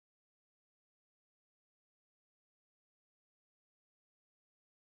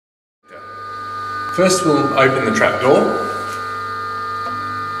First we'll open the trap door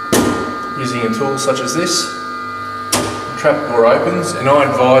using a tool such as this. The trap door opens and I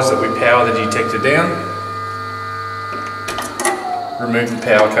advise that we power the detector down. Remove the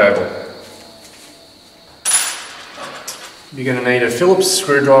power cable. You're going to need a Phillips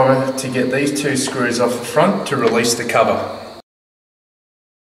screwdriver to get these two screws off the front to release the cover.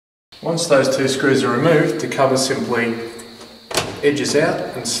 Once those two screws are removed, the cover simply edges out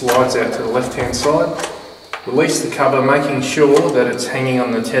and slides out to the left hand side. Release the cover, making sure that it's hanging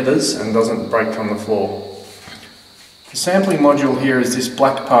on the tethers and doesn't break on the floor. The sampling module here is this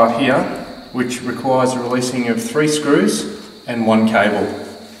black part here, which requires the releasing of 3 screws and 1 cable.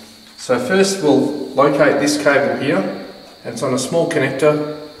 So first we'll locate this cable here, and it's on a small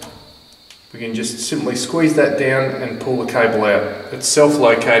connector. We can just simply squeeze that down and pull the cable out. It's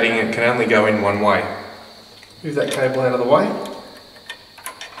self-locating and can only go in one way. Move that cable out of the way.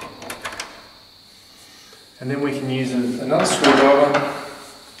 And then we can use another screwdriver,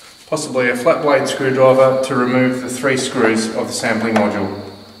 possibly a flat blade screwdriver, to remove the 3 screws of the sampling module.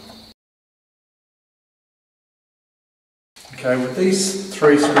 Okay, with these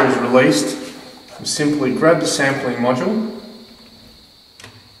 3 screws released, we simply grab the sampling module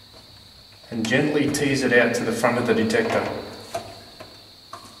and gently tease it out to the front of the detector.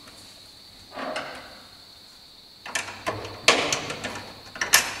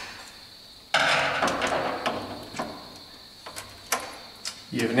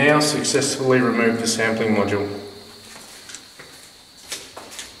 You've now successfully removed the sampling module.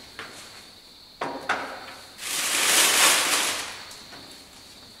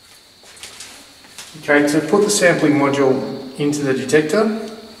 Okay, to put the sampling module into the detector,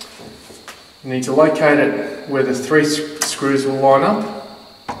 you need to locate it where the 3 screws will line up.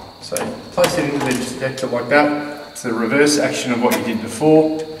 So place it into the detector like that. It's the reverse action of what you did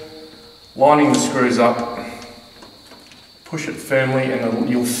before. Lining the screws up, push it firmly and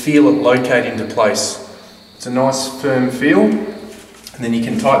you'll feel it locate into place. It's a nice firm feel, and then you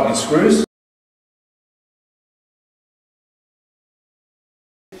can tighten the screws.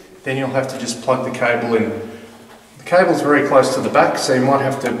 Then you'll have to just plug the cable in. The cable's very close to the back, so you might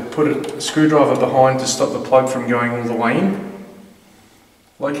have to put a screwdriver behind to stop the plug from going all the way in.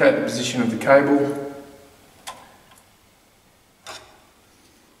 Locate the position of the cable.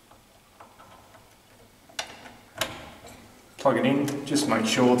 Plug it in, just make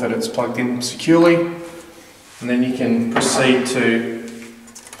sure that it's plugged in securely, and then you can proceed to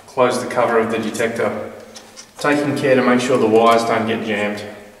close the cover of the detector, taking care to make sure the wires don't get jammed.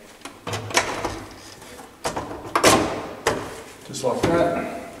 Just like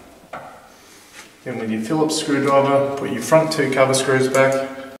that. Then with your Phillips screwdriver, put your front 2 cover screws back,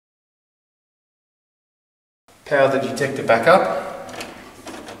 power the detector back up,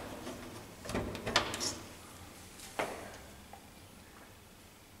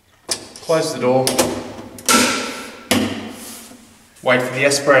 close the door, wait for the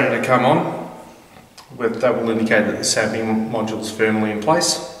aspirator to come on, that will indicate that the sampling module is firmly in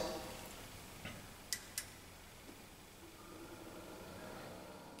place.